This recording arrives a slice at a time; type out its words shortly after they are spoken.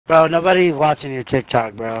Bro, nobody watching your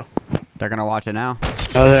TikTok, bro. They're gonna watch it now.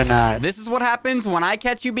 No, they're not. This is what happens when I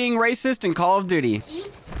catch you being racist in Call of Duty.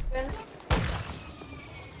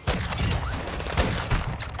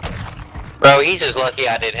 Bro, he's just lucky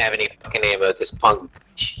I didn't have any fucking ammo at this punk.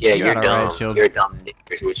 Yeah, you're dumb. You're dumb, Nick.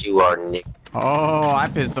 Here's what you are, Nick. Oh, I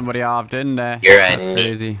pissed somebody off, didn't I? You're That's a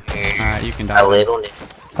crazy. Alright, you can die. A little Nick.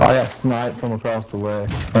 Oh, I got sniped from across the way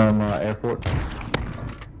from airport.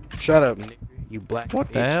 Shut up, Nick. You black.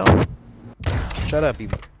 What the bitch. hell? Shut up, you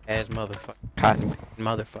ass motherfucker. Cotton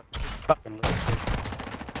motherfucker. Fucking little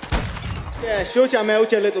bitch. Yeah, shut your mouth,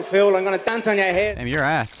 you little fool. I'm gonna dance on your head. Damn, your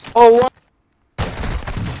ass. Oh, what?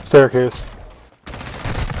 Staircase.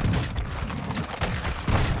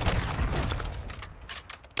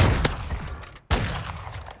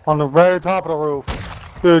 On the very top of the roof.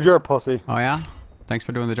 Dude, you're a pussy. Oh yeah? Thanks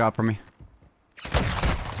for doing the job for me.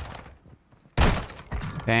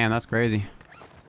 Damn, that's crazy.